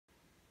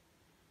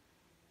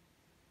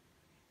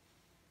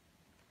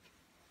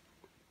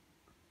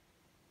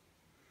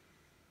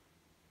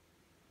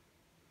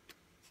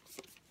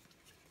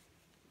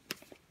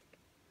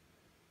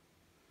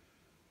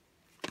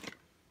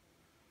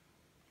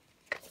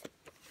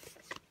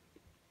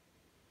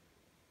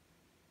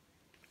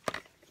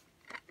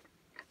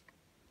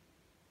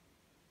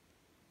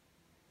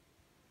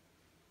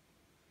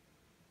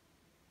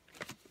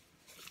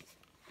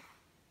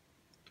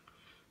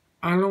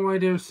I don't know why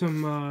there's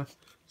some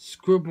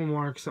scribble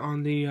marks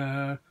on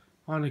the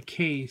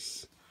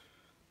case.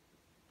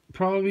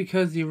 Probably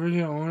because the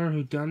original owner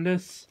who done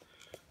this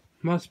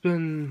must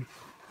been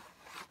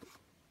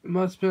an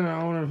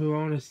owner who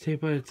owned this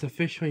tape, but it's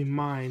officially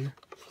mine.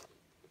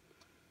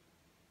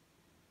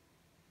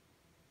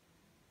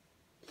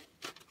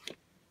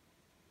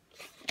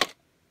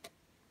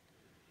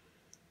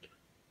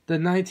 The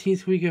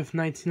 19th week of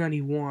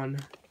 1991.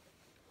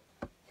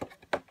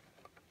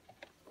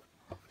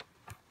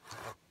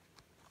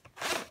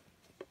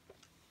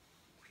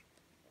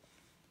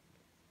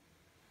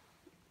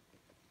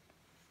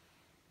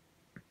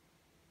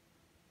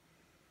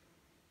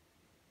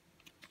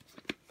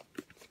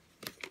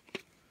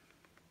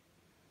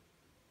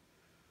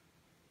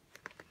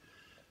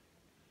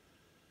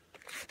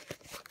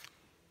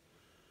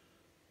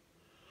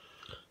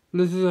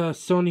 This is a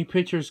Sony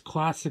Pictures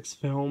Classics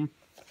film.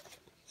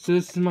 So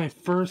this is my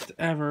first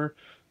ever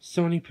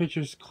Sony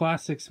Pictures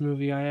Classics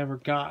movie I ever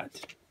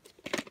got.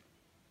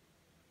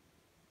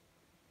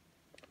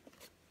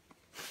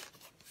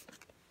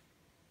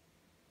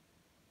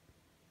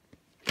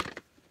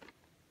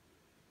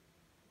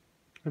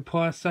 And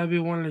plus, I've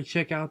been wanting to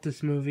check out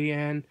this movie,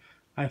 and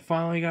I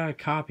finally got a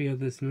copy of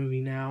this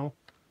movie now.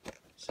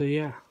 So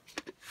yeah.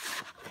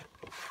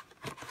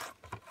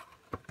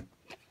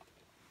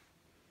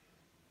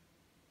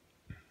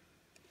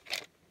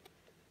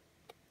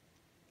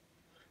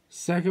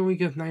 Second week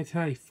of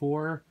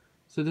 1994,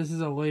 so this is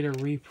a later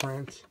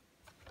reprint.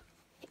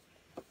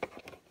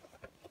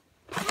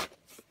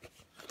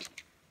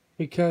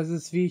 Because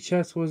this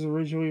VHS was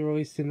originally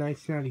released in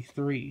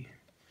 1993.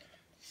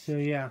 So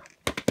yeah.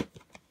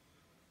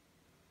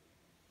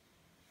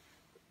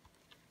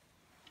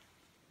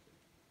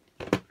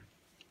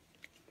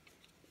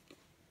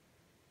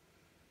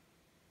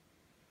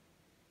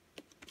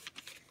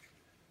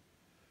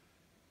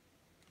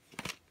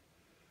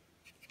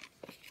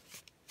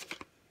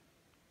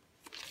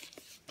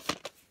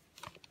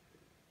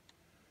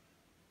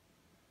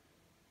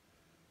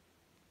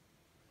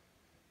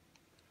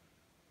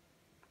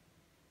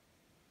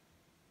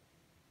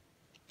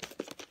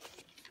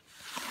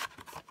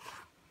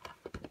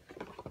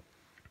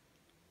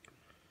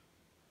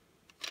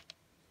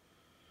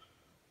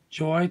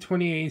 July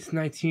 28th,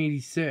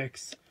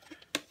 1986.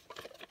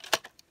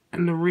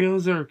 And the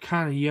reels are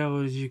kind of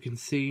yellow, as you can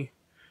see.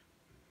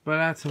 But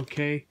that's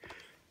okay.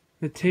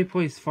 The tape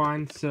plays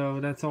fine, so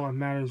that's all that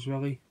matters,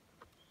 really.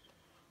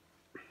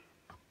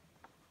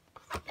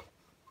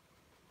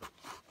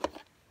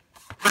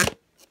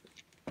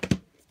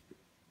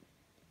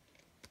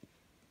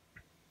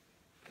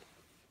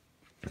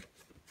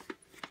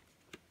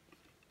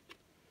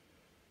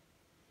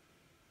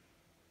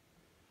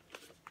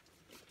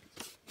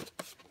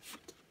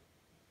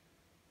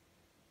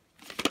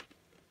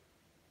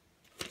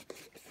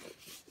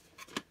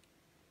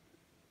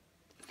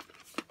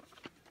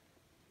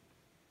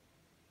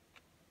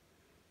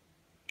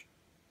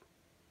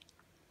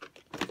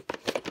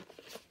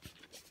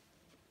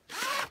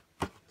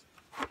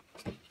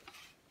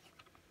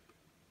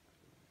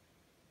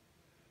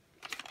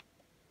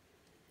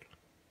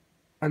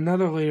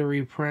 Another later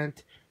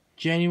reprint,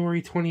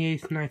 January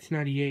 28th,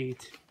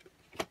 1998.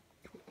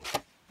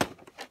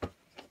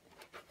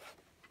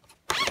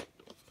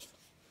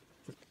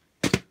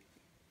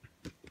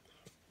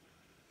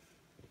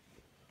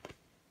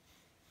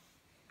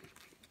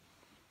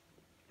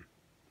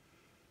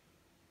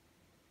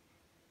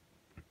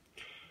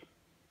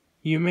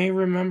 You may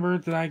remember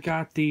that I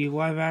got the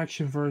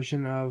live-action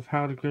version of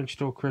How the Grinch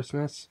Stole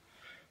Christmas.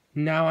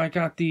 Now I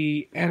got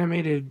the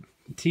animated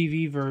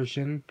TV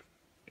version.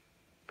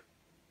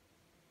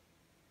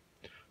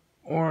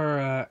 Or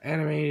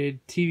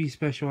animated TV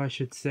special, I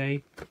should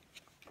say.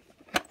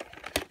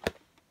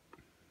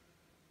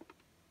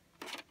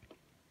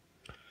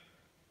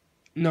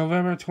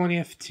 November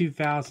 20th,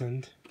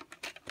 2000.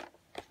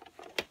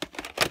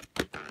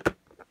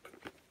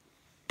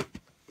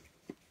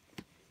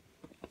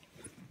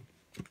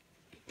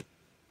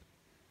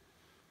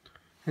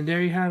 And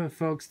there you have it,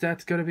 folks.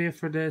 That's going to be it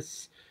for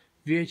this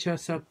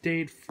VHS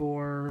update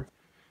for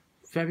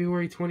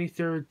February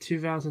 23rd,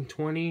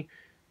 2020.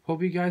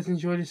 Hope you guys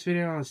enjoyed this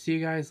video, and I'll see you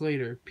guys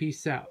later.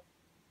 Peace out.